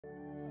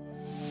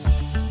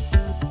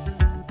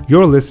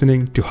You're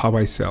listening to How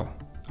I Sell,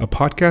 a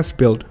podcast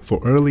built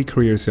for early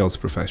career sales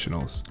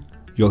professionals.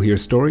 You'll hear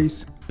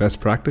stories, best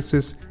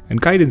practices,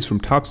 and guidance from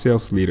top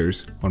sales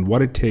leaders on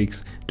what it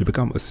takes to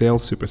become a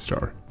sales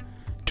superstar.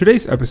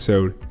 Today's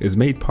episode is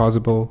made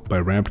possible by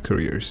Ramped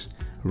Careers.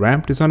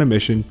 Ramped is on a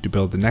mission to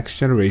build the next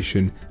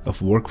generation of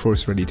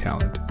workforce-ready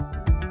talent.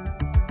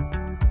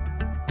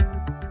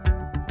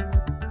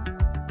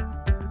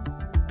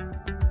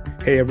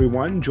 Hey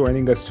everyone,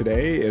 joining us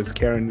today is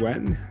Karen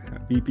Nguyen,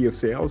 VP of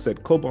Sales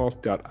at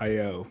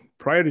Cobalt.io.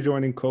 Prior to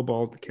joining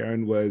Cobalt,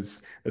 Karen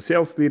was a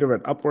sales leader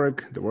at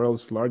Upwork, the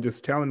world's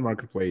largest talent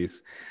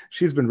marketplace.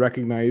 She's been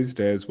recognized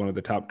as one of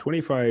the top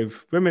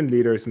 25 women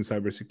leaders in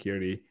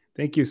cybersecurity.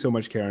 Thank you so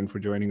much, Karen, for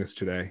joining us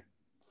today.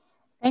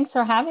 Thanks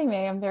for having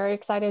me. I'm very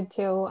excited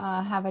to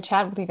have a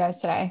chat with you guys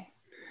today.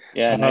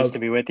 Yeah, nice to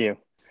be with you.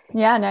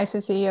 Yeah, nice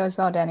to see you as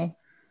well, Danny.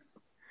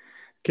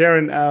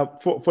 Karen,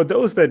 for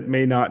those that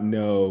may not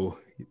know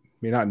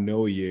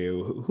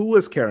you, who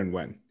was Karen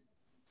Nguyen?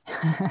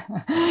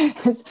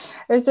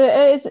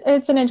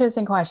 It's an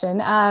interesting question.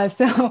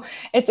 So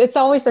it's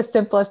always the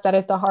simplest that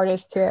is the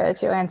hardest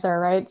to answer,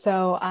 right?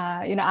 So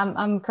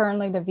I'm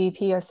currently the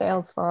VP of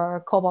Sales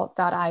for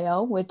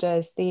Cobalt.io, which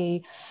is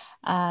the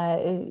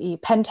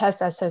pen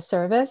test as a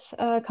service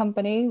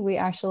company. We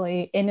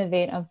actually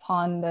innovate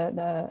upon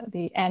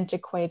the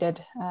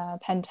antiquated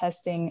pen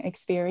testing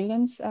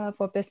experience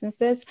for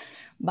businesses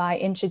by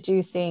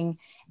introducing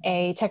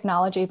a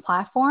technology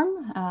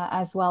platform,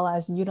 as well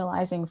as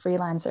utilizing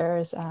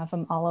freelancers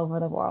from all over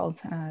the world.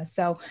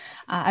 So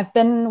I've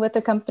been with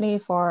the company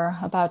for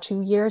about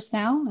 2 years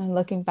now, and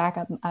looking back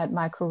at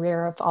my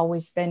career, I've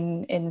always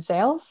been in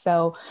sales.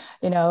 So,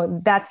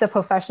 that's the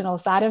professional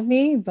side of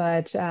me,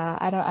 but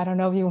I don't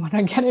know if you want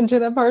to get into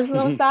the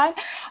personal side.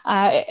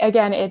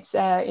 Again, it's,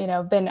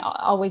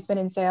 always been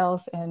in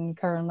sales and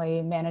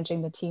currently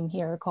managing the team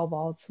here at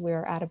Cobalt.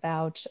 We're at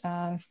about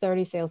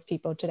 30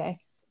 salespeople today.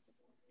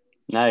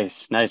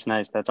 Nice.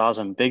 That's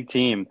awesome. Big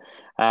team.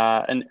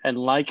 And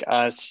like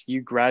us,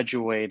 you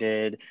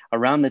graduated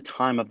around the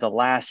time of the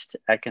last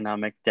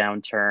economic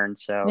downturn.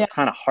 So Yeah.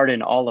 Kind of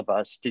hardened all of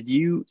us. Did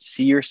you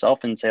see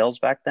yourself in sales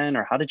back then,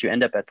 or how did you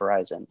end up at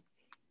Verizon?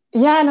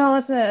 Yeah, no,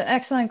 that's an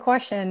excellent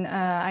question.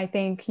 I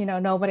think,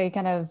 nobody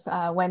kind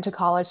of went to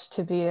college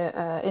to be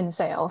in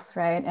sales,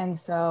 right? And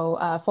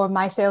so for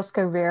my sales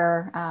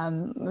career,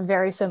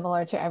 very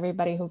similar to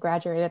everybody who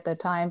graduated at the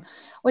time,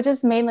 which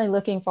is mainly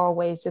looking for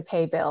ways to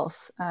pay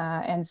bills.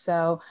 And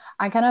so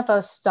I kind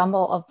of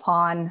stumbled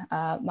upon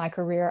my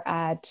career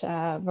at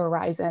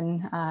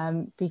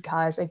Verizon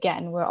because,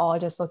 again, we're all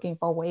just looking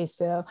for ways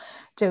to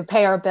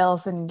pay our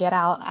bills and get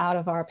out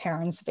of our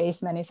parents'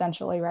 basement,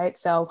 essentially, right?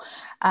 So,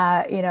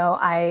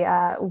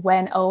 I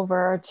went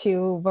over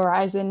to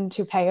Verizon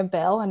to pay a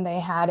bill, and they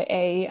had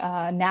a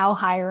now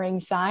hiring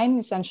sign.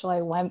 Essentially,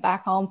 I went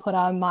back home, put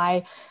on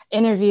my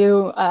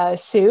interview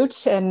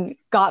suit, and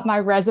got my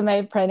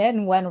resume printed,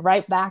 and went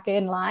right back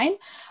in line.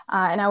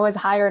 And I was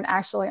hired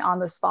actually on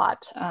the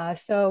spot.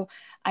 So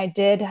I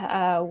did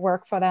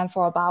work for them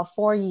for about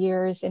 4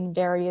 years in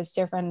various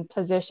different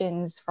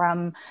positions,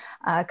 from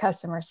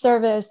customer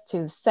service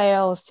to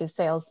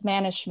sales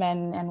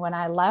management. And when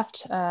I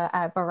left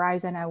at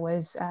Verizon, I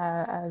was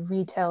a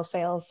retail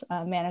sales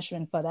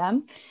management for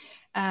them.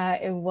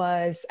 It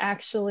was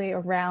actually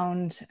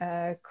around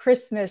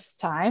Christmas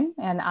time,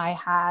 and I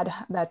had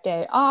that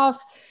day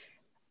off.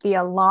 The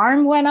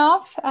alarm went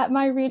off at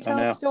my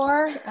retail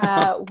store,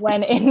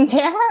 went in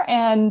there,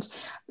 and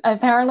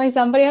apparently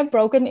somebody had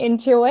broken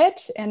into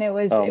it. And it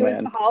was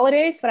the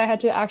holidays, but I had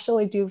to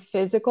actually do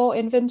physical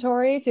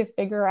inventory to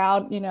figure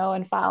out,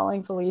 and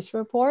filing police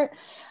report.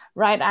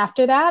 Right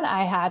after that,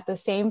 I had the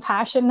same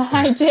passion that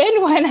I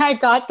did when I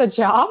got the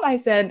job. I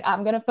said,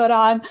 I'm going to put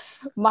on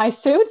my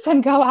suits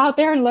and go out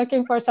there and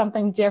looking for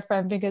something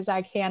different, because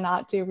I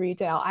cannot do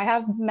retail. I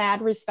have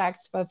mad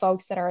respect for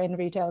folks that are in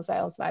retail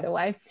sales, by the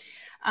way.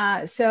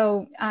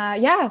 So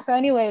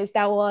anyways,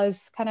 that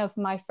was kind of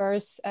my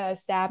first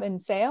stab in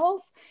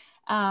sales.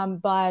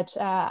 But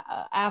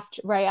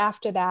right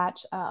after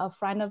that, a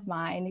friend of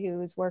mine who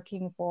was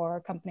working for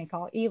a company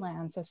called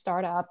Elance, a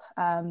startup,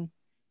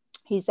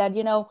 he said,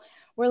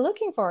 we're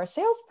looking for a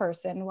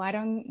salesperson. Why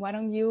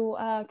don't you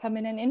come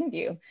in and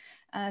interview?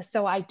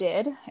 So I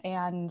did,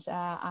 and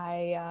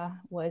I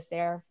was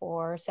there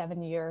for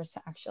 7 years,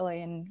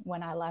 actually. And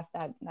when I left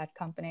that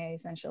company, I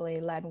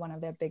essentially led one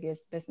of their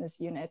biggest business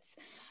units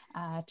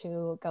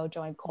to go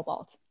join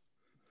Cobalt.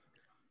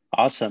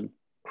 Awesome.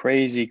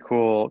 Crazy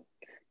cool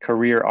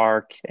career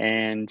arc,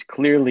 and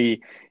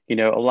clearly, a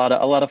lot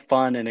of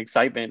fun and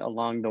excitement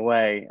along the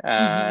way,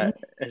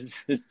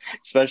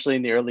 especially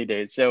in the early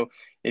days. So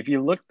if you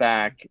look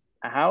back,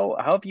 how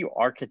have you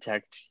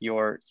architect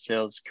your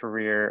sales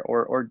career,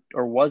 or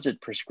was it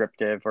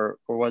prescriptive, or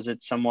was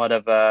it somewhat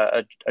of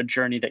a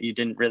journey that you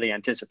didn't really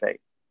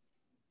anticipate?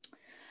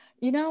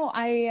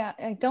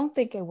 I don't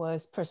think it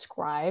was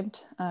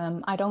prescribed.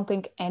 I don't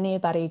think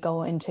anybody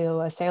go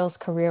into a sales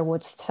career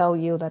would tell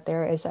you that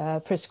there is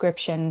a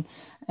prescription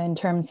in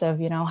terms of,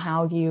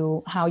 how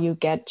you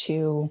get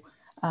to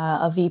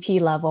a VP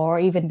level or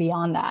even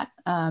beyond that.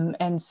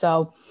 And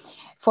so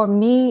for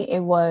me,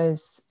 it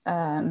was,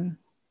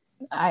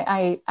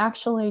 I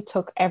actually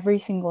took every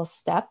single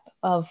step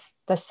of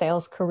the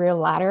sales career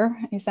ladder,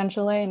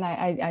 essentially. And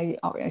I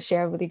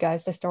shared with you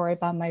guys the story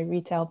about my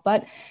retail,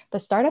 but the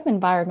startup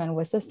environment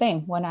was the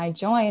same. When I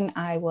joined,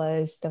 I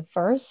was the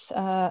first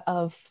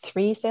of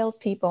 3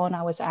 salespeople, and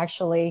I was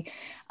actually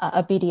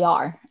a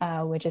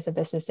BDR, which is a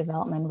business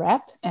development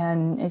rep.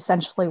 And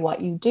essentially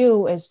what you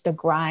do is the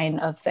grind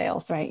of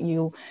sales, right?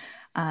 You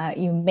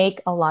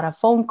make a lot of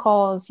phone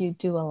calls, you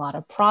do a lot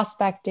of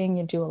prospecting,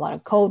 you do a lot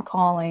of cold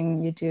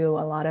calling, you do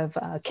a lot of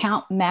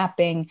account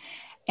mapping.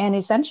 And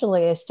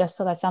essentially, it's just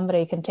so that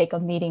somebody can take a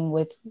meeting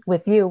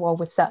with you or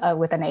with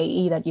an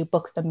AE that you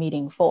booked the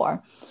meeting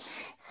for.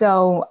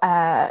 So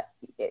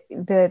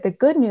the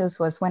good news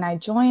was when I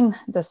joined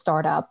the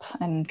startup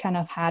and kind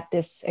of had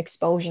this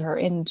exposure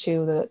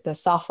into the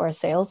software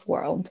sales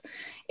world,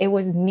 it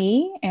was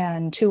me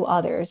and 2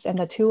 others. And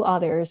the 2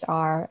 others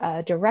are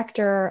a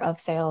director of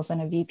sales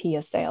and a VP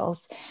of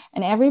sales.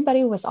 And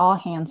everybody was all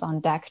hands on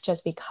deck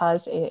just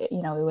because it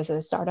was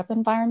a startup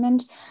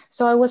environment.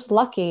 So I was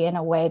lucky in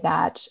a way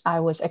that I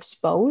was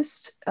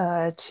exposed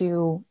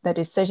to the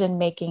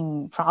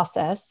decision-making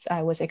process.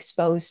 I was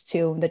exposed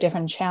to the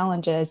different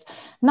challenges,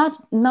 not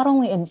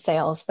only in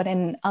sales, but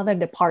in other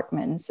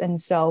departments. And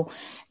so,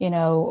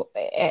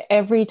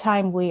 every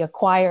time we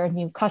acquire a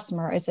new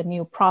customer, it's a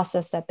new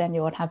process that then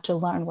you would have to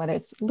learn, whether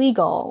it's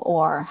legal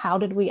or how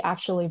did we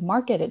actually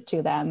market it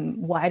to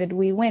them? Why did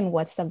we win?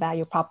 What's the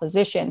value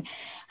proposition?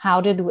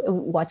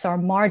 What's our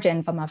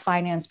margin from a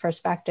finance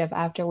perspective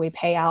after we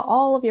pay out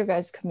all of your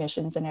guys'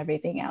 commissions and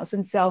everything else?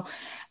 And so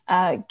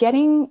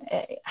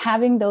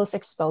having those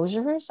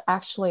exposures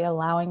actually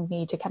allowing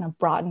me to kind of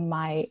broaden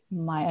my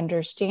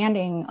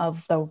understanding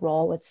of the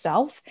role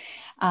itself.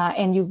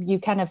 And you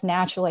kind of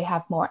naturally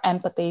have more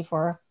empathy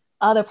for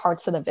other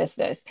parts of the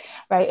business,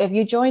 right? If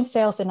you join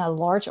sales in a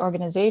large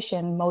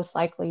organization, most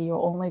likely you're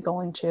only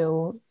going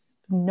to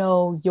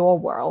know your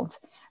world,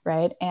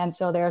 right? And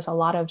so there's a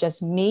lot of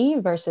just me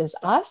versus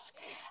us.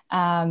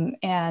 So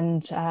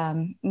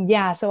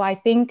I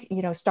think,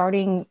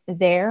 starting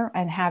there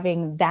and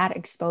having that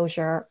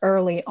exposure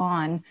early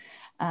on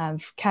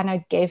kind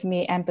of gave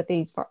me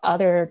empathies for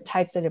other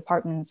types of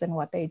departments and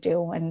what they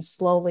do, and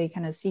slowly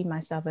kind of see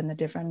myself in the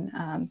different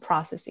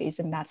processes.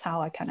 And that's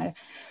how I kind of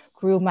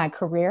grew my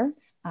career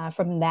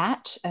from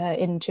that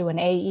into an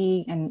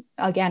AE. And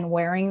again,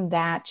 wearing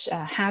that,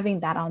 having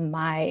that on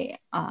my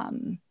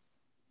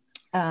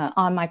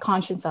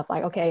conscience of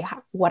like, okay,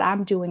 what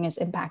I'm doing is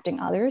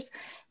impacting others.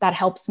 That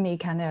helps me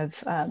kind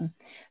of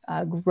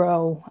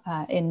grow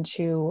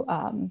into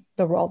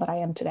the role that I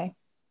am today.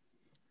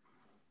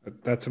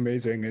 That's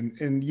amazing.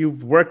 And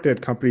you've worked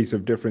at companies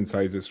of different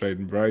sizes, right?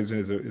 And Verizon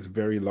is a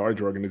very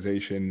large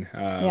organization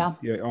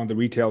on the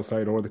retail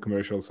side or the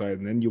commercial side.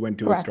 And then you went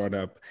to Correct. a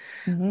startup,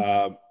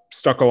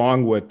 stuck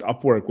along with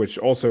Upwork, which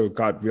also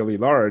got really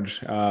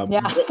large.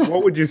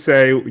 What would you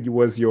say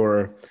was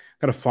your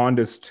kind of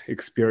fondest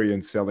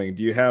experience selling?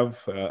 Do you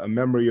have a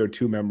memory or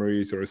 2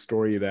 memories or a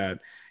story that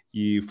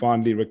you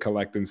fondly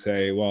recollect and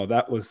say, well,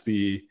 that was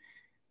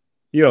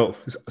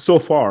so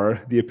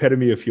far, the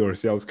epitome of your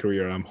sales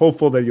career? I'm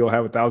hopeful that you'll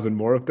have 1,000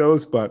 more of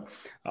those, but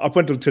up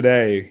until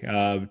today,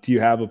 do you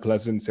have a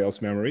pleasant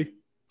sales memory?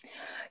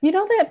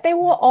 That they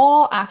were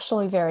all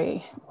actually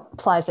very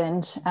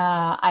pleasant.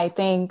 I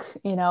think,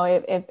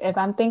 if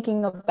I'm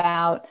thinking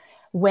about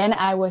when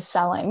I was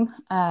selling,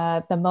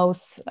 the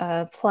most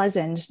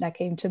pleasant that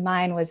came to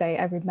mind was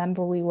I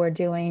remember we were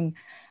doing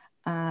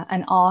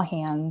an all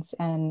hands,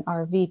 and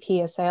our VP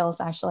of sales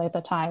actually at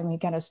the time, he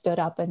kind of stood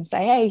up and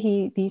say,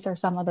 hey, these are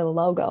some of the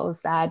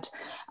logos that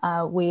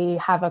we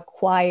have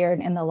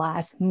acquired in the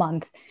last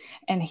month.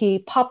 And he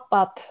popped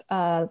up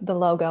the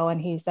logo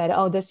and he said,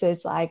 oh, this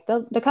is like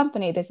the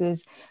company, this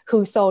is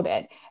who sold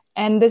it.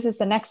 And this is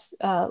the next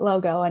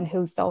logo and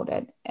who sold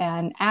it.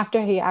 And after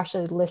he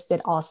actually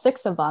listed all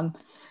 6 of them,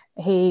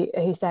 he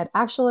said,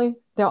 actually,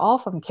 they're all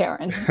from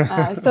Karen.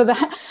 So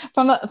that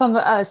from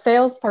a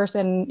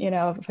salesperson,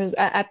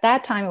 at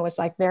that time, it was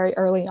like very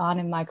early on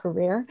in my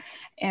career.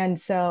 And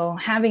so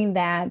having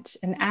that,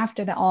 and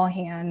after the all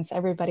hands,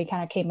 everybody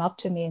kind of came up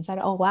to me and said,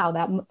 oh, wow,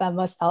 that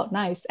must felt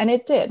nice. And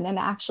it did. And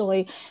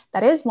actually,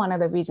 that is one of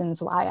the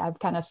reasons why I've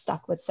kind of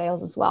stuck with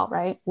sales as well,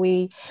 right?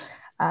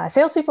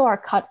 Salespeople are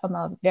cut from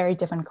a very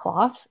different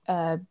cloth.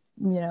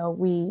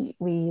 We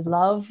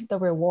love the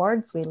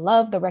rewards, we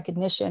love the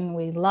recognition,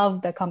 we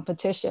love the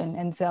competition.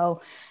 And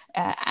so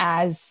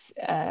as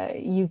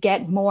you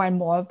get more and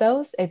more of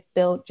those, it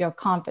builds your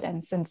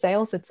confidence. In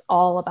sales, it's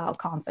all about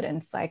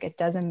confidence. Like, it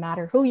doesn't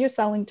matter who you're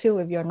selling to.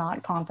 If you're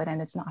not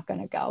confident, it's not going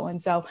to go. And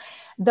so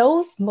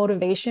those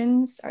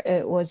motivations,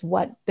 it was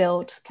what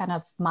built kind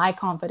of my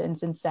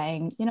confidence in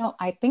saying,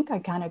 I think I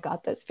kind of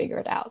got this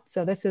figured out.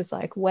 So this is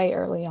like way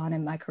early on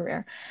in my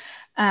career.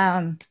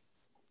 I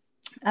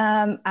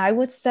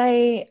would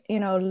say,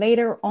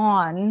 later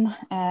on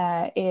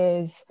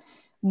is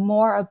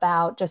more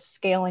about just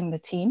scaling the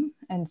team.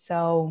 And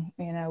so,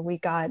 we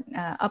got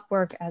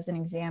Upwork as an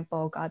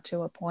example, got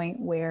to a point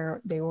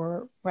where they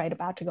were right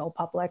about to go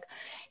public.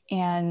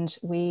 And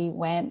we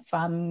went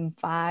from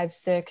 5,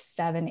 6,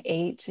 7,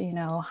 8,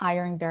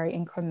 hiring very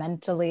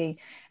incrementally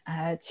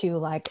to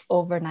like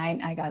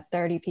overnight, I got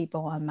 30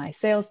 people on my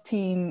sales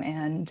team.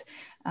 And,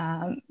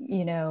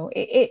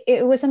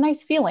 it was a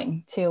nice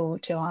feeling to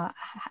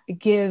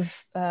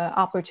give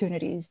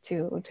opportunities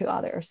to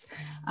others.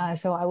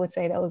 So I would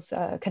say those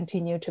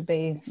continue to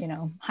be,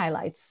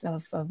 highlights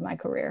of my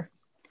career.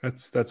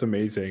 That's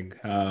amazing.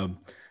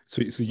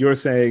 So you're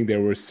saying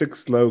there were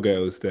 6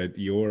 logos that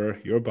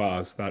your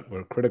boss thought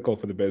were critical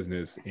for the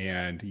business,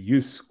 and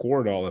you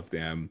scored all of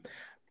them.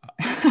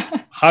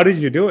 How did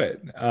you do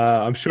it?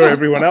 I'm sure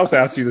everyone else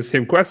asked you the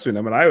same question.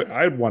 I mean,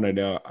 I'd want to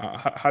know,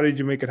 how did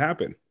you make it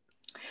happen?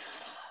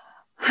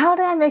 How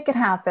did I make it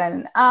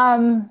happen?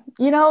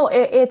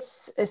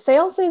 It's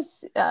sales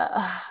is,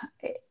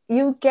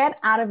 you get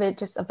out of it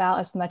just about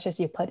as much as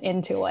you put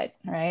into it,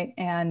 right?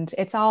 And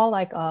it's all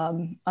like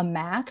a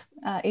math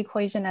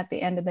equation at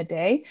the end of the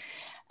day.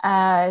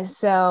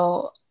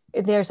 So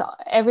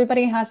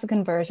everybody has a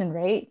conversion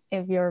rate.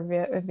 If you're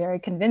very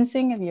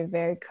convincing, if you're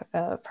very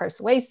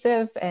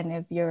persuasive, and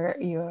if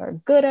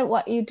you're good at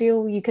what you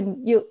do,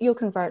 you'll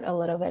convert a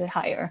little bit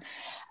higher.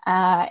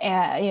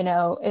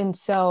 And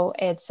so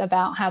it's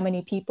about how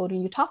many people do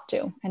you talk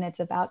to, and it's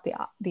about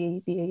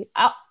the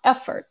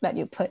effort that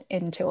you put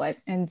into it.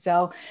 And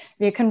so if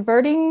you're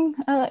converting,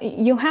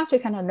 you have to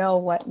kind of know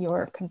what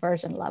your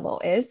conversion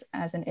level is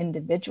as an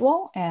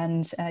individual,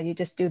 and you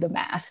just do the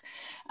math.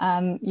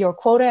 Your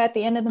quota at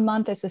the end of the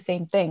month is the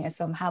same thing.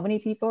 So how many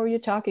people are you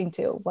talking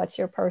to? What's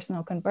your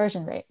personal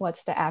conversion rate?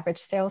 What's the average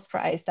sales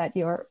price that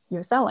you're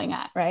selling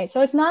at, right?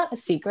 So it's not a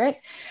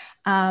secret.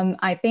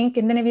 I think,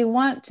 and then if you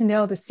want to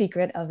know the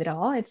secret of it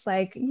all, it's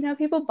like,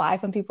 people buy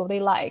from people they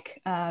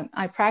like.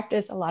 I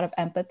practice a lot of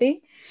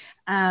empathy,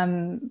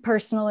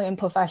 personally and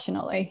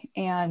professionally.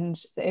 And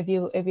if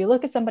you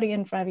look at somebody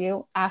in front of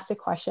you, ask the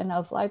question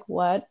of like,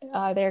 what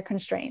are their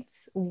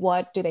constraints?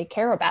 What do they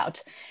care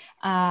about?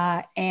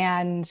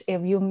 And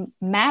if you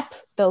map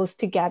those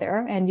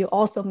together and you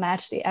also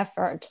match the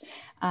effort,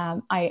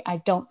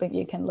 I don't think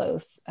you can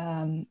lose.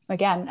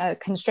 Again,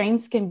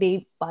 constraints can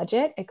be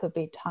budget. It could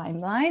be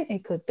timeline.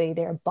 It could be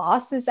their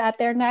boss is at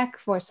their neck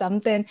for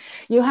something.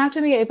 You have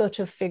to be able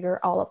to figure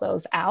all of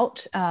those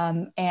out.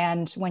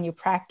 And when you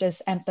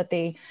practice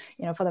empathy,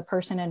 for the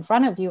person in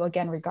front of you,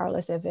 again,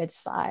 regardless if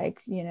it's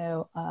like,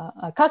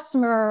 a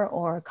customer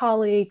or a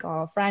colleague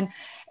or a friend,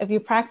 if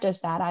you practice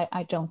that,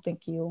 I don't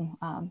think you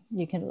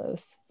can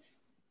lose.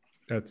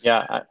 That's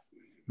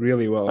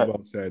really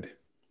well said.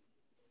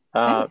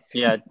 Thanks.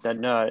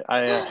 No,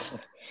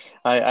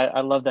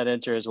 I love that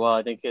answer as well.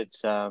 I think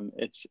it's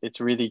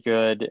really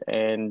good,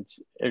 and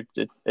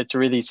it's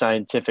really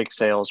scientific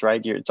sales,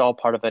 right? It's all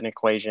part of an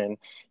equation.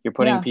 You're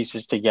putting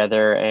pieces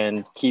together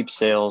and keep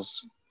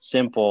sales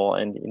simple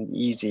and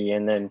easy,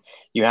 and then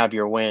you have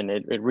your win.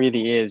 It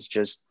really is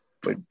just.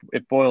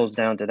 It boils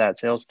down to that.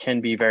 Sales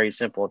can be very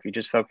simple if you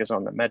just focus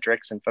on the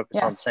metrics and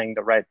focus on saying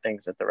the right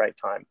things at the right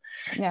time.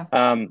 Yeah.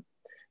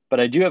 But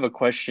I do have a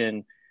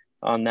question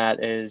on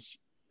that is,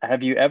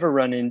 have you ever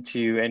run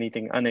into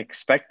anything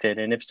unexpected?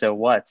 And if so,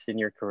 what in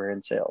your career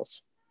in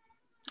sales?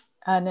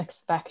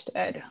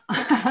 Unexpected.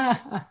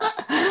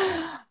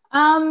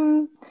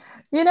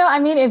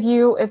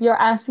 If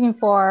you're asking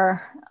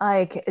for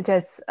like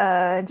just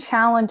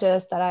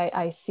challenges that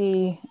I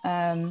see,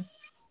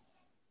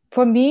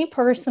 for me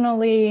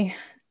personally,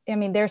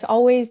 there's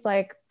always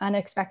like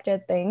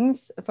unexpected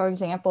things. For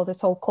example,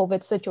 this whole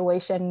COVID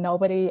situation,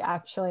 nobody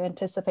actually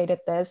anticipated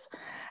this.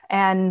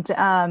 And,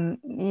 and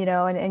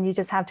you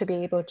just have to be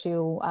able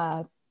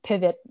to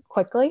pivot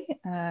quickly.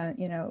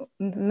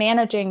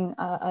 Managing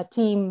a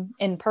team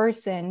in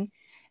person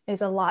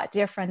is a lot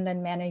different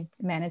than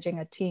managing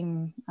a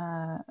team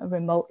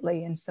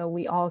remotely. And so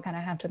we all kind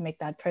of have to make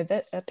that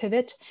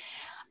pivot.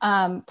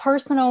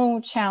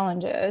 Personal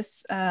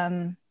challenges.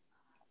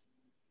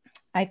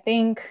 I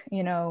think,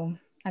 I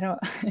don't,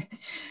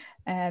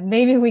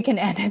 maybe we can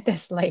edit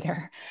this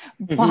later,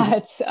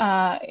 but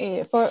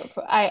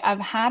I've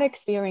had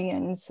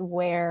experience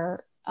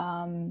where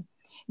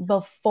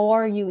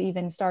before you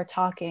even start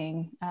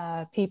talking,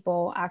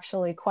 people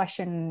actually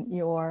question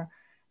your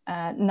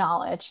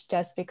knowledge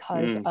just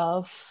because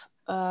of,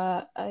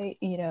 I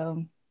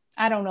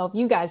don't know if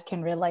you guys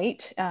can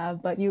relate,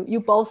 but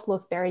you both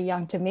look very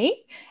young to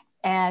me.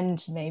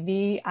 And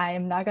maybe I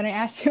am not going to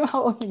ask you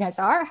how old you guys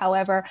are.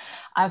 However,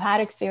 I've had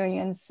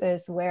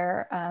experiences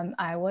where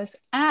I was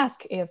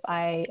asked if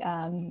I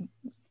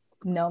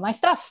know my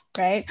stuff,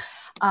 right?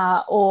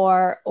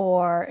 Or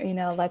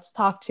let's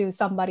talk to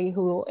somebody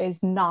who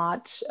is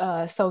not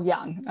so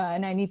young,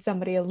 and I need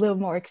somebody a little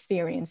more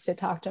experienced to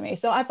talk to me.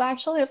 So I've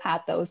actually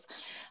had those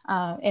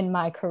in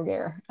my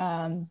career.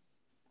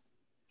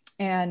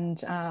 And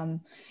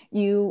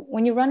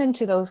when you run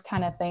into those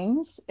kind of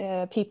things,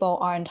 people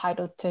are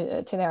entitled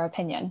to their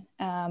opinion.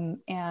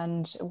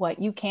 And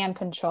what you can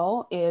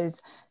control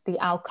is the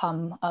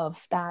outcome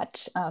of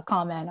that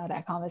comment or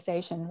that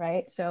conversation,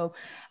 right? So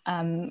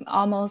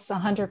almost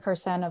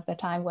 100% of the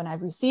time when I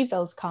receive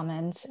those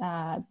comments,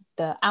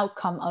 the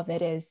outcome of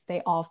it is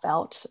they all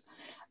felt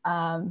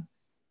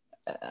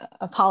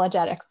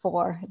apologetic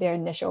for their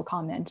initial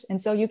comment.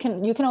 And so you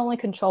can only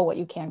control what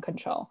you can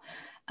control.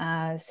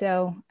 I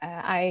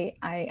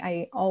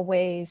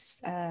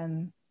always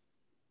am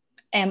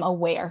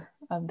aware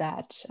of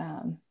that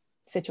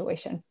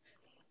situation.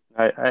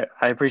 I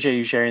appreciate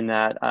you sharing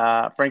that.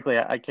 Frankly,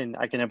 I can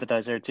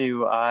empathize there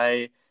too.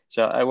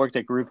 So I worked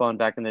at Groupon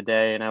back in the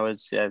day, and I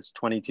was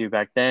 22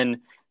 back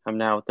then. I'm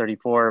now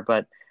 34,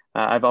 but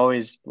I've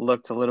always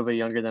looked a little bit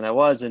younger than I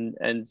was,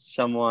 and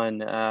someone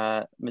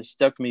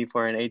mistook me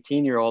for an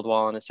 18-year-old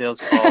while on a sales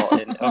call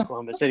in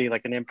Oklahoma City,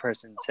 like an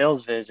in-person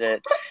sales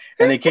visit,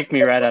 and they kicked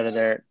me right out of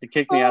they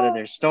kicked me out of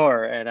their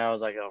store, and I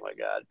was like, oh my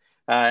God.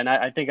 And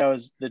I think I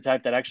was the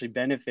type that actually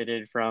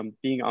benefited from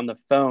being on the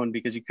phone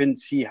because you couldn't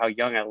see how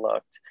young I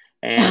looked.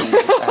 And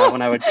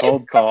when I would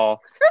cold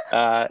call,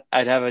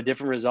 I'd have a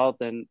different result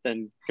than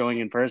going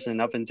in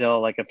person up until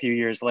like a few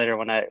years later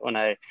when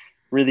I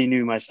really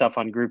knew my stuff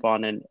on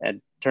Groupon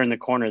and turned the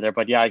corner there.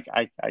 But yeah,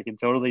 I can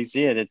totally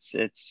see it. It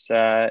is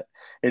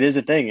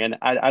a thing, and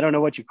I don't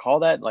know what you call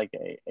that, like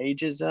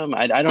ageism.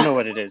 I don't know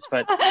what it is,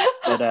 but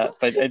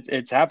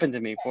it's happened to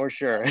me for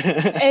sure.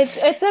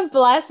 It's a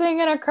blessing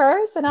and a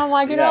curse, and I'm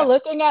like, Yeah.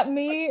 looking at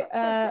me,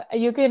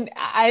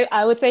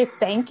 I would say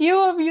thank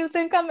you if you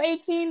think I'm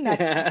 18.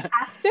 That's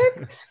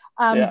fantastic.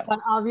 Yeah. But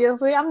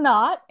obviously I'm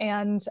not,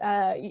 and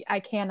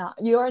I cannot.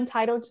 You're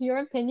entitled to your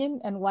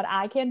opinion, and what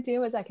I can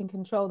do is I can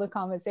control the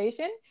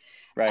conversation,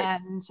 Right.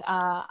 and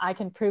I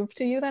can prove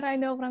to you that I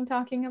know what I'm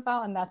talking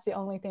about, and that's the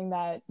only thing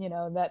that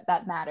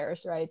that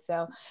matters, right?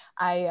 So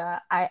I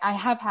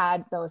have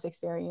had those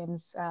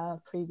experiences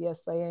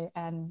previously,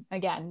 and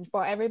again,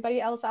 for everybody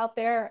else out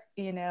there,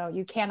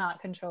 you cannot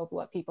control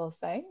what people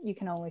say. You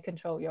can only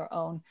control your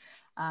own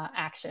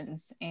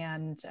actions,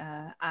 and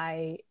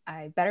I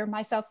better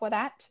myself for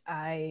that.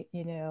 I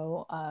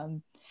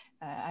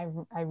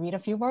read a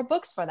few more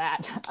books for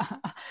that.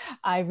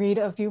 I read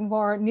a few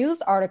more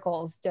news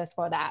articles just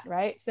for that,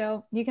 right?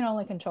 So you can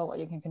only control what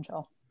you can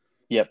control.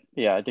 Yep.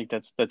 Yeah, I think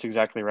that's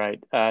exactly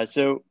right.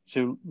 So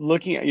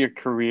looking at your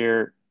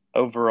career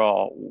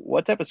overall,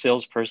 what type of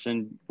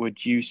salesperson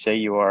would you say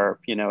you are,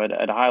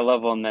 at a high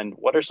level? And then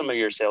what are some of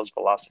your sales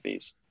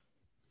philosophies?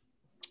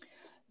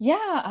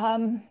 Yeah,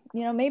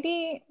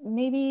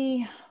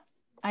 maybe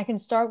I can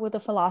start with the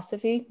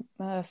philosophy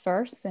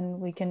first, and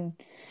we can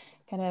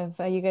kind of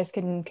you guys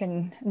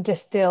can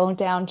distill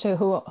down to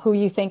who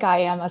you think I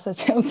am as a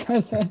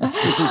salesperson.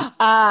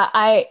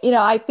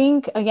 I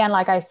think, again,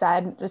 like I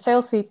said, the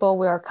salespeople,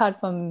 we are cut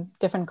from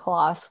different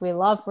cloth. We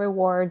love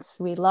rewards,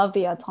 we love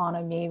the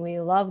autonomy, we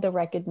love the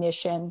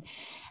recognition,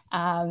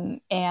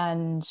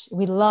 and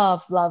we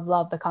love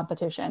the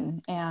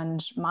competition.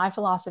 And my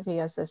philosophy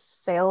as a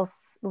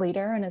sales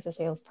leader and as a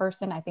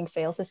salesperson, I think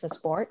sales is a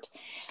sport,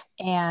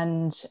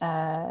 and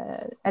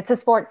it's a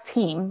sport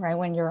team, right?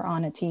 When you're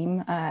on a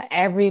team,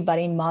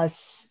 everybody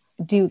must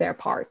do their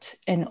part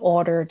in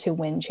order to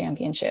win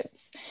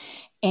championships.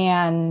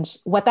 And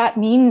what that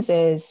means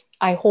is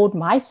I hold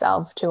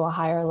myself to a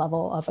higher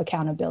level of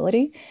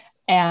accountability,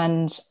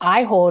 and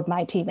I hold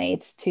my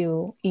teammates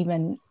to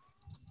even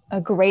a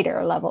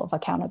greater level of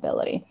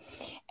accountability.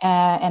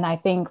 And I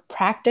think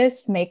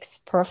practice makes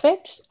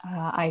perfect.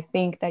 I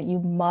think that you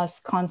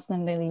must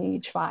constantly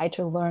try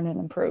to learn and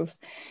improve.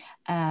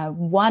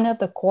 One of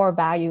the core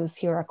values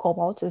here at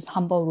Cobalt is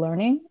humble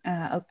learning.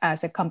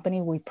 As a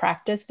company, we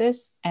practice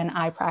this, and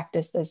I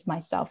practice this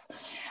myself.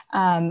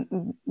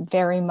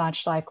 Very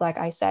much like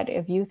I said,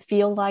 if you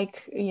feel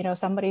like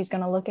somebody's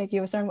going to look at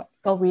you a certain way,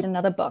 go read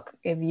another book.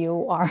 If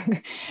you are,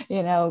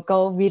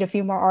 go read a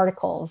few more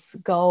articles.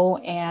 Go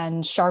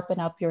and sharpen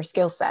up your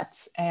skill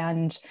sets,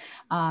 and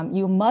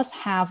you must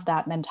have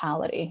that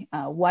mentality.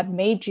 What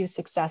made you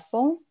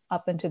successful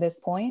up until this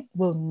point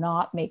will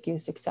not make you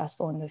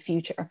successful in the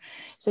future.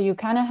 So you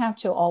kind of have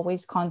to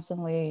always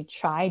constantly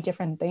try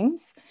different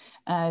things.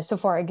 So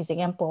for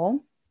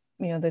example,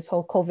 this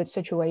whole COVID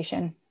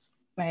situation,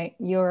 right?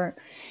 You're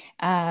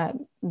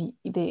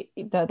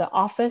the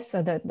office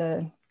or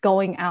the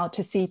going out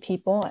to see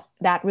people,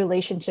 that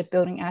relationship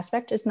building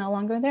aspect is no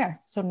longer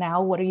there. So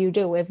now what do you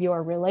do if you're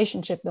a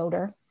relationship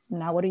builder?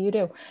 Now what do you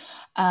do?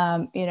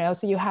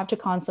 So you have to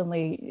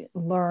constantly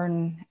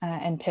learn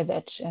and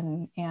pivot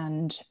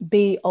and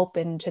be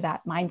open to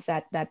that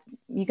mindset that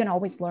you can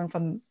always learn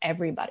from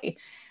everybody.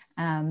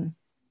 And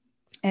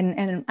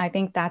I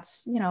think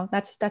that's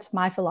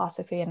my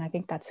philosophy, and I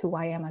think that's who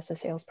I am as a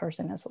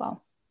salesperson as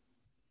well.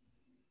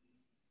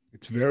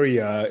 It's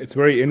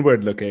very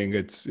inward looking.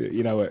 It's,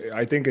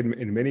 I think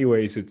in many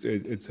ways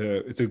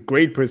it's a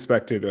great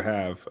perspective to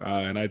have.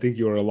 And I think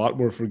you're a lot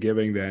more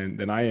forgiving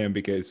than I am,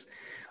 because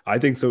I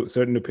think so.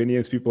 Certain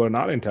opinions people are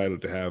not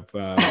entitled to have.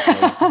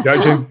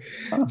 Judging,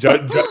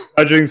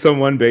 judging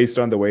someone based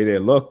on the way they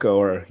look,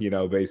 or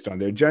based on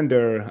their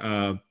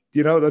gender.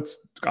 That's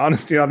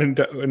honestly not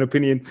an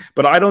opinion.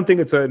 But I don't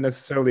think it's a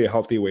necessarily a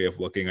healthy way of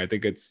looking. I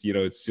think it's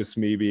just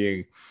me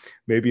being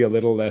maybe a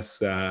little less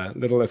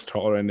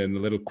tolerant and a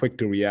little quick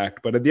to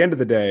react. But at the end of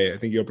the day, I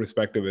think your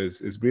perspective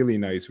is really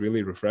nice,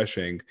 really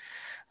refreshing.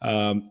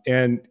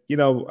 And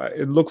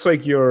it looks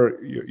like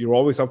you're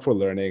always up for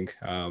learning,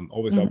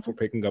 always up for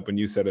picking up a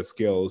new set of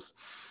skills.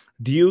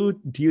 Do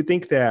you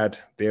think that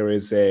there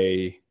is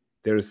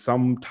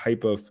some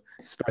type of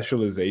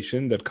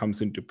specialization that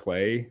comes into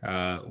play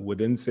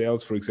within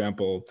sales? For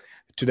example,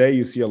 today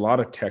you see a lot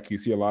of tech, you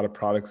see a lot of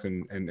products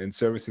and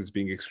services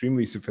being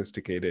extremely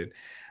sophisticated.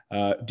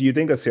 Do you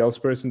think a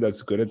salesperson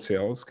that's good at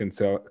sales can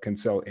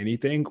sell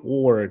anything,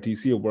 or do you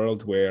see a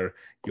world where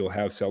you'll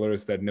have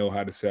sellers that know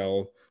how to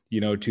sell,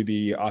 to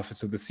the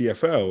office of the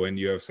CFO, and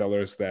you have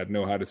sellers that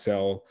know how to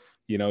sell,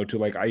 to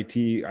like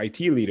IT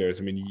leaders?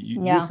 I mean,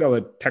 you Yeah. sell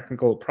a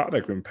technical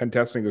product, and pen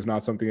testing is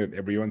not something that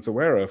everyone's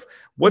aware of.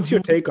 What's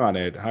your take on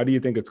it? How do you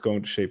think it's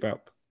going to shape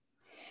up?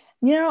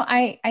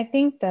 I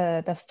think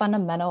the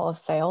fundamental of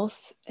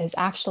sales is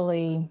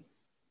actually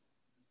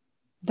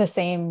the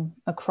same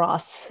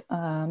across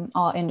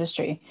all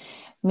industry.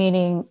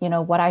 Meaning,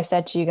 what I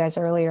said to you guys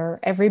earlier,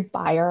 every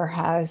buyer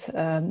has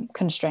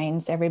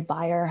constraints, every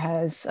buyer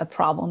has a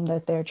problem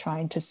that they're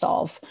trying to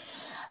solve.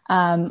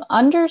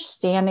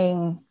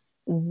 Understanding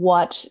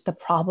what the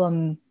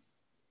problem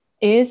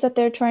is that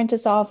they're trying to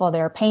solve, or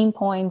their pain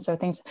points or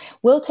things,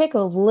 will take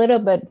a little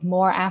bit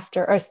more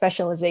after, or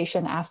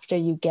specialization after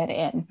you get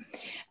in.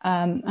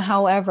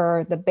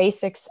 However, the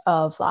basics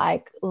of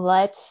like,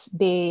 let's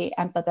be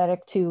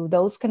empathetic to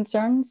those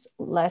concerns,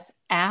 let's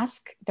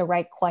ask the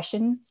right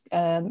questions,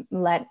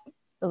 let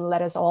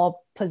us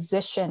all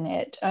position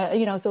it,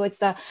 so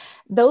it's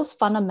those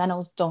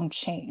fundamentals don't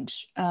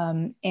change.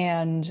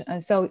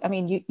 So, I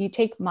mean, you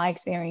take my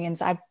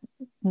experience. I've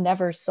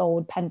never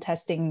sold pen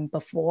testing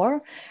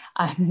before.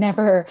 I've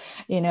never,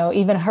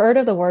 even heard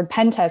of the word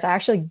pen test. I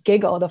actually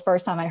giggled the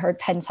first time I heard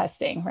pen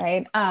testing,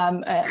 right?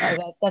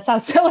 That's how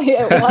silly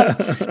it was.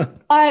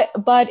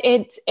 But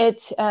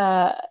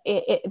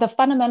the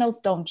fundamentals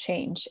don't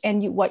change.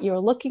 And what you're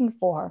looking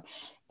for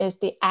is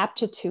the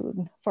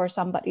aptitude for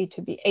somebody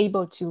to be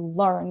able to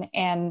learn,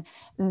 and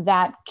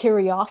that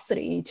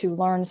curiosity to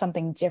learn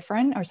something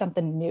different or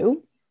something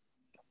new.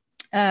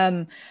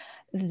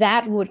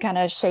 That would kind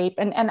of shape,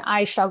 and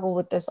I struggle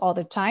with this all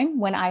the time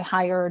when I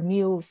hire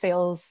new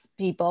sales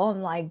people.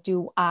 I'm like,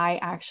 do I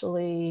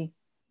actually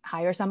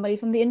hire somebody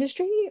from the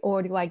industry,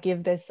 or do I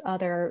give this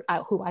other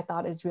who I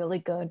thought is really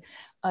good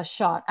a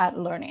shot at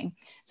learning?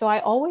 So I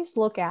always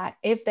look at,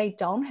 if they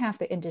don't have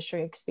the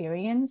industry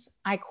experience,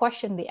 I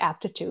question the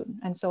aptitude.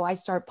 And so I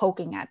start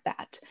poking at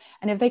that.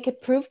 And if they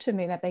could prove to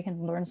me that they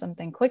can learn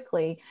something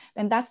quickly,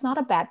 then that's not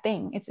a bad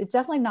thing. It's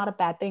definitely not a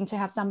bad thing to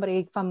have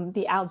somebody from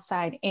the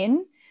outside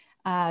in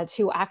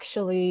to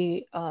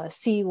actually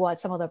see what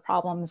some of the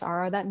problems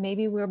are, that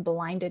maybe we're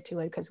blinded to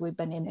it because we've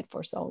been in it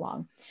for so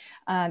long.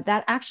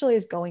 That actually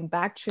is going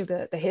back to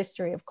the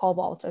history of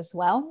Cobalt as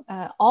well.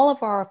 All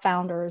of our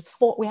founders,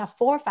 we have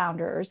 4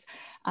 founders,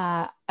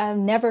 have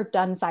never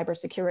done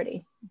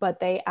cybersecurity, but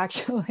they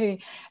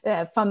actually,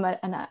 from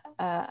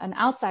an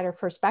outsider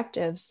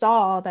perspective,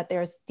 saw that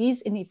there's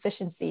these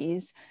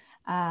inefficiencies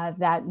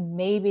that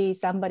maybe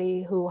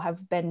somebody who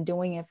have been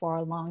doing it for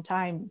a long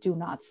time do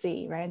not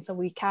see, right? And so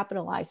we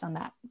capitalize on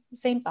that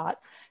same thought.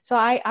 So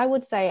I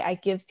would say I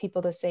give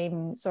people the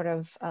same sort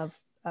of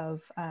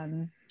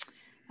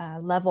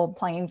level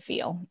playing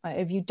field.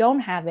 If you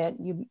don't have it,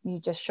 you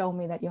just show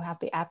me that you have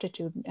the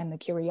aptitude and the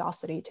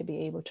curiosity to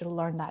be able to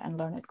learn that and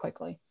learn it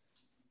quickly.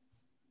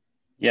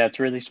 Yeah, it's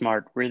really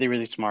smart, really,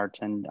 really smart.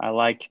 And I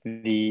like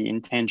the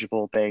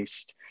intangible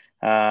based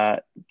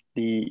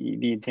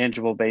the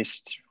intangible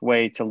based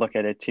way to look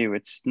at it too.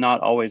 It's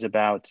not always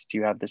about, do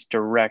you have this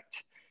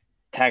direct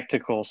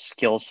tactical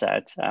skill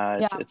set?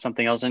 It's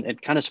something else. And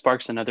it kind of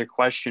sparks another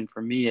question for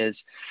me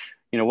is,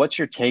 what's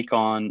your take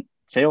on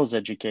sales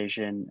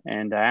education?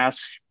 And I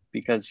ask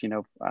because,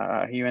 you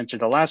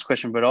answered the last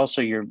question, but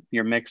also your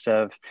mix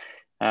of,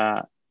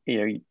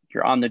 your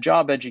on the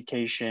job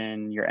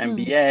education, your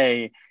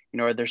MBA,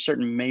 are there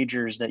certain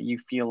majors that you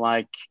feel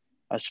like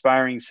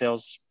aspiring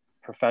sales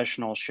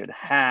professionals should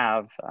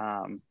have?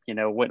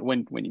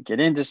 When you get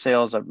into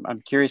sales,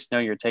 I'm curious to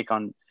know your take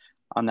on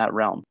that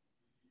realm.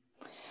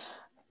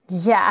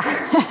 Yeah,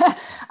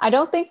 I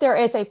don't think there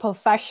is a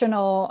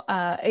professional,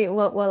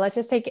 well, let's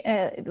just take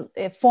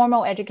a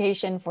formal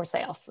education for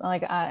sales.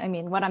 Like, I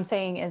mean, what I'm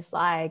saying is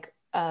like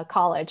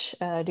college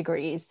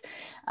degrees.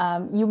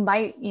 You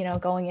might,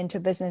 going into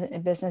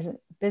business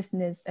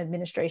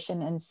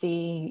administration and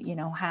see,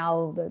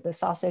 how the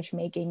sausage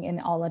making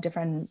in all the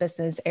different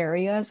business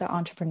areas or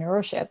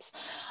entrepreneurships.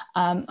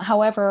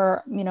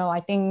 However, I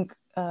think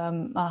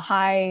a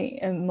high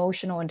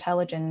emotional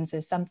intelligence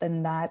is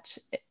something that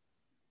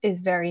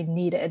is very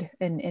needed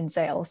in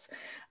sales.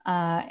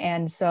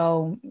 And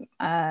so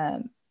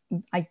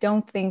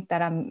don't think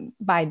that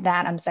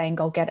I'm saying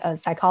go get a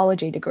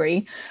psychology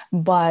degree,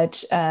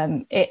 but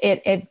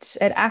it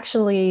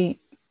actually,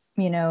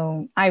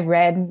 I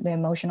read the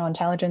emotional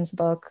intelligence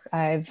book.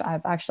 I've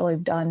actually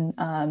done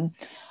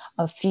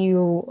a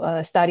few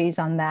studies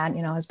on that,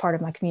 as part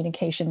of my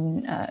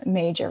communication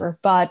major.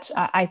 But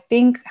I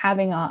think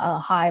having a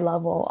high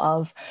level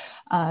of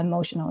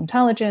emotional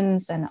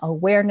intelligence and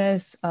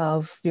awareness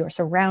of your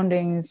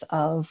surroundings,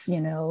 of,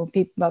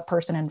 a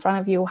person in front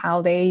of you,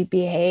 how they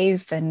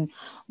behave and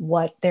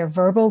what their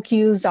verbal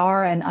cues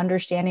are, and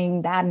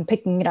understanding that and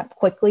picking it up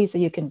quickly so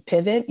you can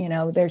pivot,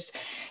 that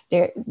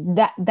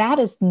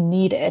is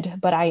needed.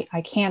 But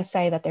I can't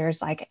say that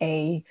there's like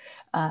a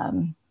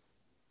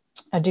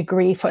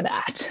degree for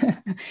that.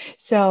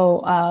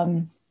 So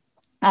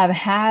I've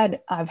had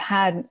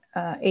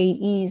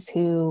AEs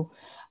who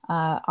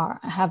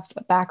have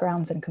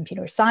backgrounds in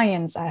computer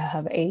science. I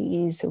have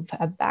AEs who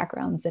have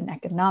backgrounds in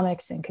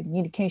economics and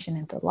communication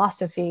and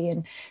philosophy,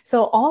 and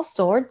so all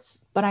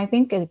sorts. But I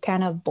think it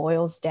kind of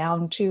boils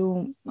down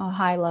to a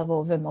high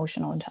level of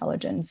emotional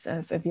intelligence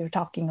if you're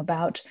talking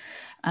about,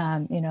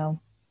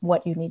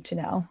 what you need to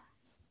know.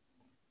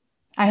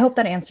 I hope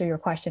that answered your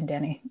question,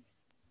 Danny.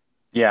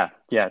 Yeah,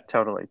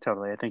 totally.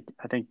 I think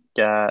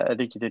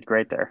you did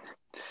great there.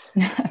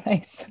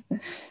 Thanks.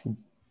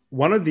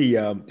 One of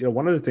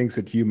the things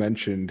that you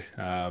mentioned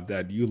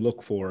that you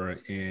look for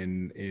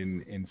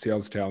in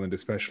sales talent,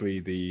 especially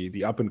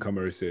the up and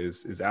comers,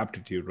 is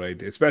aptitude, right?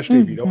 Especially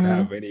if you don't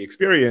have any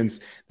experience,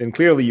 then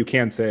clearly you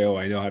can't say, "Oh,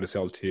 I know how to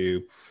sell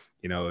to,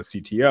 a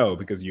CTO,"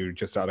 because you're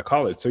just out of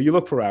college. So you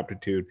look for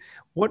aptitude.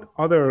 What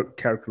other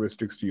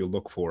characteristics do you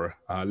look for?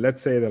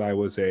 Let's say that I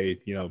was a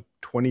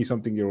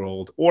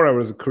 20-something-year-old, or I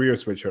was a career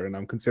switcher, and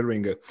I'm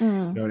considering an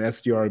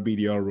SDR,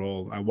 BDR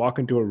role. I walk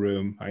into a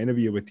room, I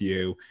interview with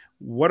you.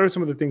 What are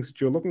some of the things that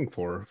you're looking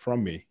for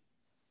from me?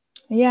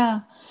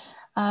 Yeah,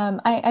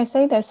 I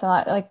say this a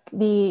lot. Like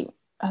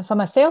from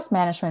a sales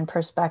management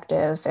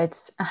perspective,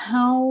 it's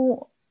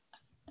how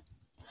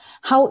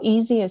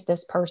easy is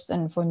this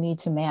person for me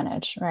to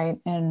manage, right?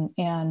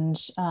 And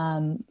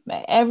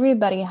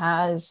everybody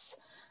has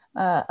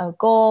a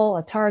goal,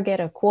 a target,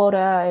 a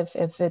quota.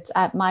 If it's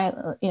at my,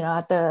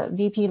 at the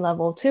VP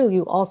level too,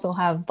 you also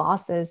have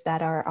bosses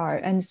that are,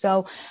 and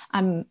so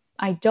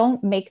I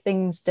don't make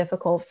things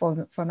difficult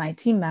for my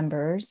team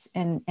members,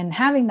 and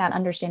having that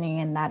understanding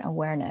and that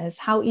awareness,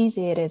 how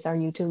easy it is are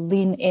you to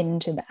lean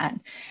into that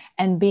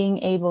and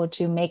being able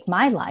to make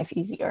my life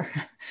easier,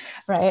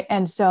 right?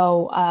 And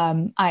so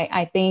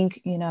I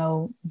think,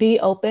 be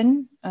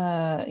open,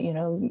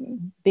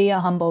 be a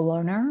humble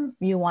learner.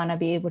 You want to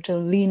be able to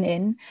lean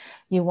in.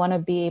 You want to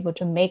be able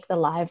to make the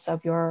lives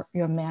of your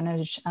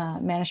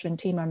management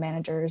team or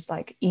managers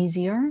like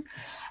easier.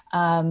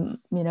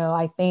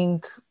 I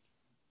think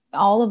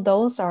all of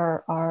those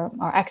are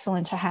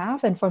excellent to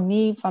have. And for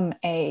me, from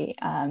a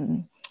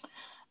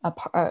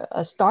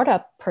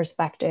startup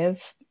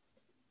perspective,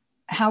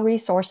 how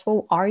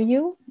resourceful are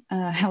you?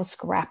 How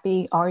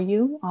scrappy are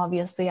you?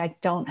 Obviously, I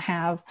don't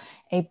have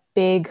a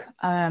big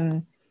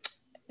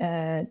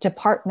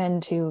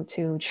department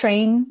to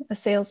train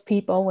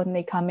salespeople when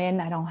they come in.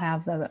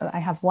 I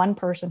have one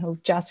person who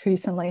just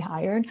recently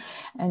hired,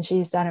 and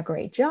she's done a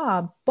great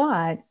job,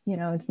 but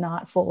it's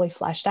not fully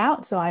fleshed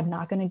out. So I'm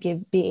not going to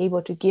be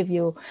able to give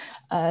you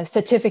a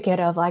certificate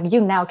of like, you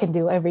now can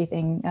do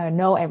everything,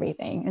 know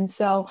everything. And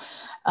so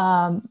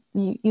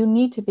you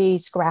need to be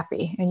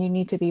scrappy, and you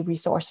need to be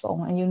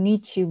resourceful, and you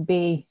need to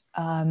be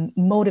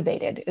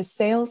motivated.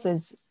 Sales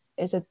is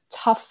a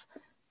tough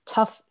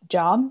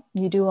job.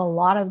 You do a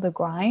lot of the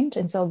grind.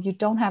 And so if you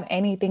don't have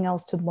anything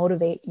else to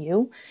motivate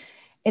you,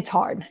 it's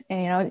hard.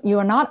 And,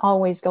 you're not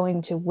always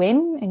going to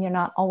win, and you're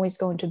not always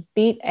going to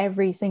beat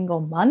every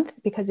single month,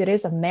 because it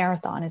is a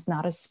marathon. It's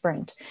not a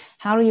sprint.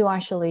 How do you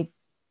actually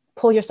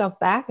pull yourself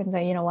back and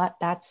say, you know what,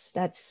 I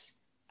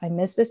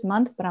missed this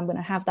month, but I'm going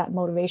to have that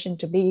motivation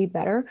to be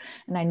better.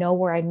 And I know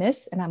where I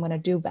miss, and I'm going to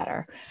do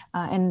better.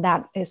 And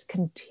that is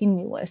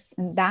continuous.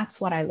 And that's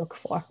what I look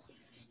for.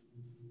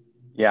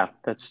 Yeah,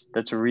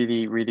 that's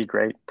really, really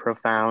great,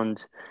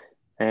 profound,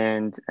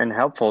 and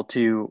helpful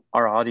to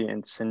our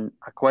audience. And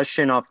a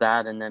question off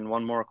that, and then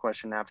one more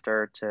question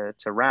after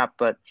to wrap.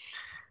 But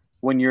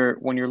when you're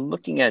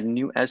looking at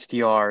new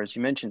SDRs,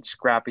 you mentioned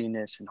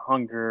scrappiness and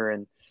hunger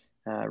and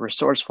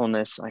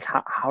resourcefulness. Like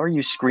how are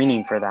you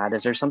screening for that?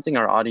 Is there something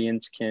our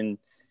audience can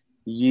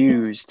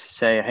use to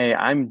say, hey,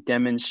 I'm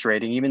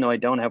demonstrating, even though I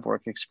don't have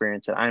work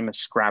experience, that I'm a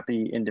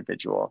scrappy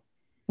individual?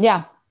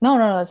 Yeah. No,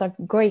 that's a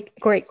great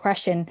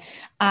question.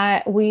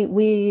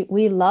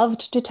 We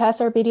loved to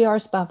test our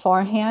BDRs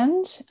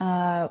beforehand.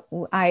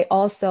 I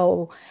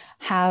also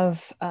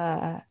have,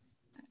 I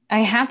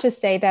have to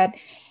say that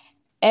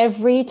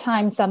every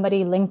time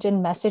somebody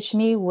LinkedIn messaged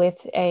me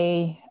with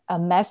a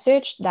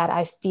message that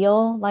I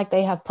feel like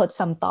they have put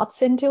some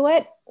thoughts into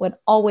it, would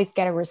always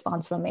get a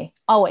response from me.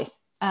 Always.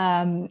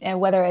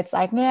 And whether it's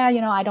like, yeah,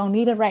 I don't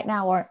need it right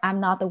now, or I'm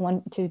not the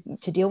one to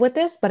deal with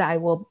this, but I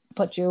will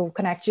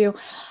connect you.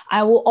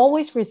 I will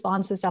always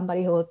respond to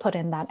somebody who would put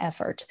in that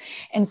effort.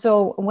 And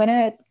so when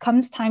it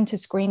comes time to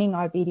screening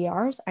our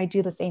BDRs, I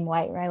do the same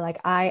way, right?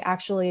 Like I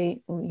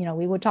actually,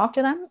 we would talk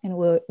to them and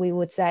we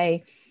would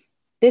say,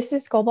 this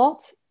is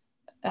Cobalt,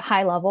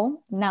 high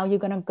level. Now you're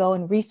going to go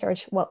and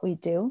research what we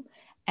do.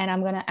 And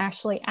I'm going to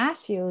actually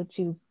ask you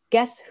to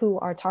guess who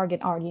our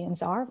target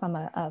audience are from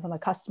a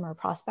customer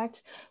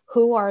prospect.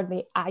 Who are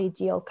the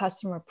ideal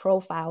customer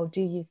profile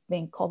do you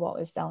think Cobalt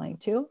is selling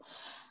to?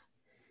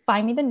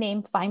 Find me the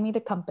name, find me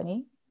the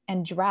company,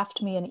 and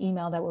draft me an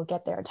email that will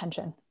get their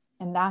attention.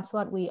 And that's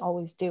what we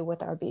always do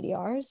with our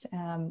BDRs.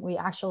 We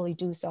actually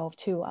do so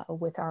too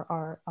with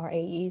our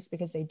AEs,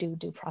 because they do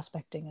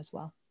prospecting as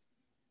well.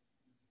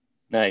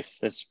 Nice.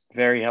 That's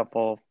very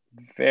helpful,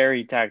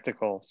 very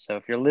tactical. So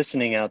if you're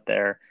listening out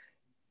there,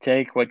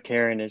 take what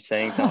Karen is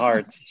saying to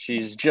heart.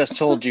 She's just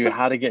told you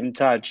how to get in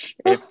touch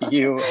if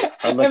you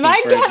are looking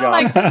for a job.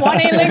 Like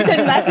 20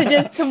 LinkedIn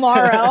messages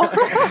tomorrow.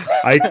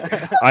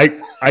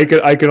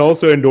 I can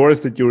also endorse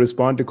that you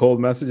respond to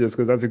cold messages,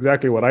 because that's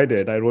exactly what I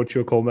did. I wrote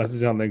you a cold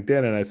message on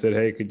LinkedIn and I said,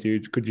 hey, could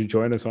you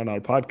join us on our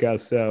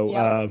podcast? So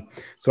yep.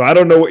 So I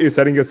don't know what you're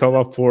setting yourself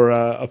up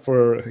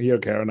for here,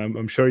 Karen.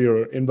 I'm sure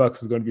your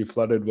inbox is going to be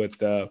flooded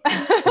with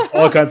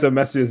all kinds of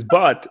messages,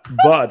 but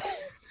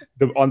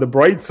on the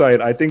bright side,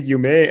 I think you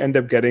may end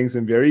up getting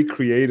some very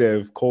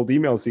creative cold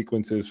email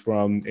sequences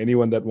from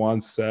anyone that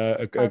wants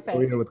a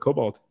career with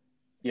Cobalt.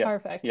 Yep.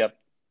 Perfect. Yep,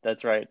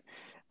 that's right.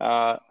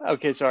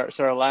 Okay, so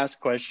our last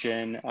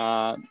question,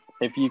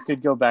 if you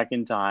could go back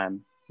in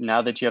time,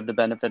 now that you have the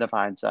benefit of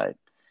hindsight,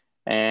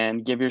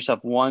 and give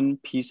yourself one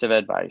piece of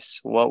advice,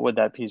 what would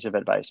that piece of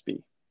advice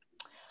be?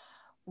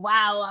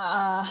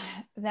 Wow,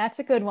 that's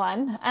a good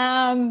one.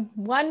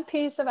 One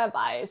piece of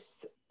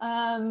advice.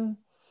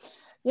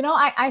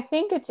 I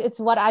think it's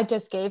what I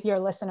just gave your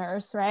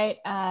listeners, right?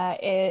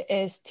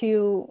 Is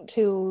to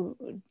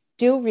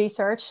do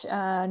research,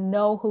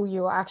 know who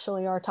you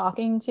actually are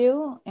talking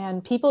to,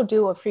 and people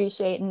do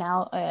appreciate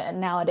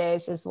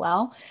nowadays as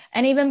well.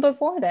 And even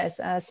before this,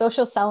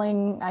 social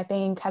selling, I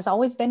think, has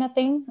always been a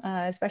thing,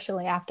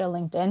 especially after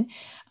LinkedIn.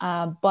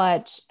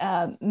 But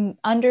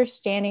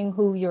understanding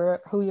who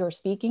you're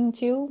speaking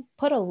to,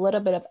 put a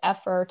little bit of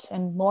effort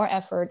and more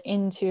effort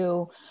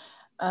into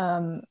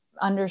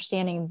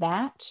understanding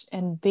that,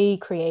 and be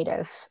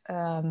creative.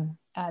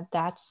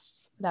 That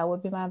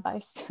would be my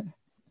advice.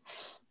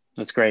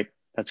 That's great.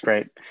 That's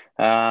great.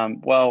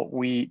 Well,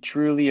 we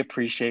truly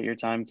appreciate your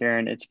time,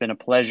 Karen. It's been a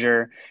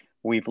pleasure.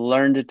 We've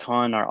learned a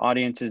ton. Our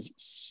audience is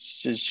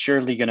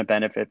surely going to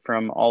benefit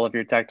from all of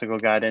your tactical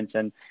guidance.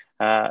 And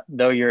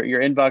though your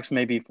inbox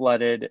may be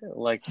flooded,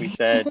 like we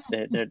said,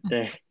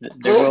 there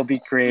will be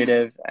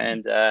creative,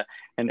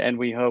 and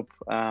we hope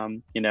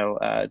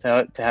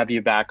to have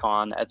you back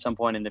on at some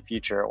point in the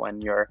future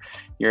when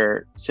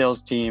your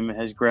sales team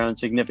has grown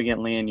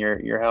significantly and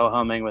you're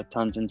ho-humming with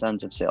tons and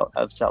tons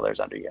of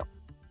sellers under you.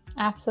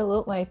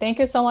 Absolutely. Thank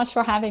you so much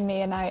for having me.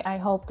 And I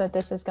hope that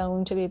this is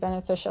going to be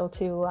beneficial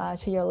to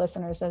your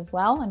listeners as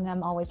well. And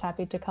I'm always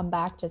happy to come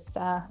back. Just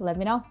let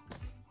me know.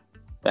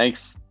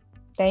 Thanks.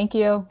 Thank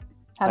you.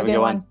 Have a good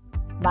one.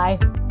 Bye.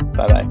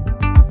 Bye-bye.